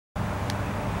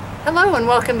Hello and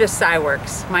welcome to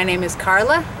SciWorks. My name is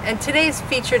Carla and today's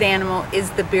featured animal is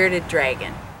the bearded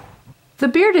dragon. The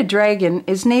bearded dragon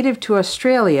is native to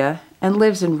Australia and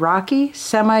lives in rocky,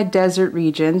 semi-desert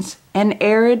regions and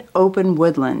arid, open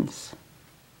woodlands.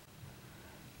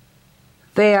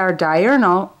 They are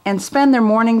diurnal and spend their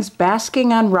mornings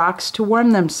basking on rocks to warm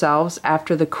themselves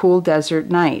after the cool desert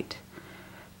night.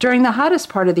 During the hottest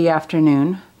part of the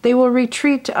afternoon, they will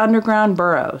retreat to underground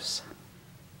burrows.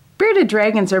 Bearded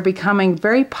dragons are becoming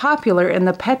very popular in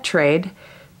the pet trade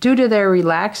due to their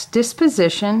relaxed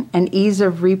disposition and ease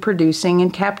of reproducing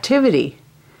in captivity.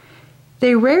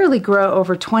 They rarely grow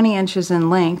over 20 inches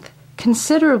in length,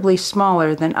 considerably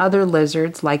smaller than other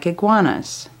lizards like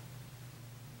iguanas.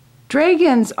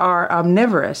 Dragons are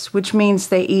omnivorous, which means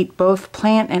they eat both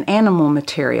plant and animal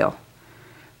material.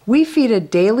 We feed a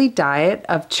daily diet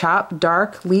of chopped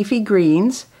dark leafy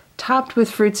greens topped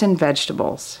with fruits and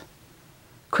vegetables.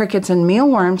 Crickets and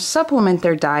mealworms supplement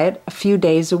their diet a few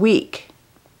days a week.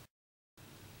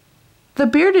 The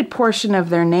bearded portion of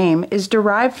their name is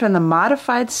derived from the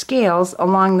modified scales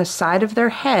along the side of their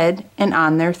head and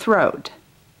on their throat.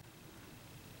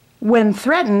 When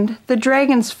threatened, the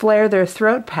dragons flare their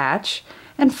throat patch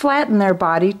and flatten their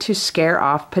body to scare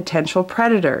off potential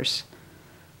predators.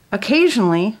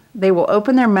 Occasionally, they will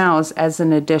open their mouths as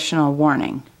an additional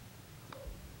warning.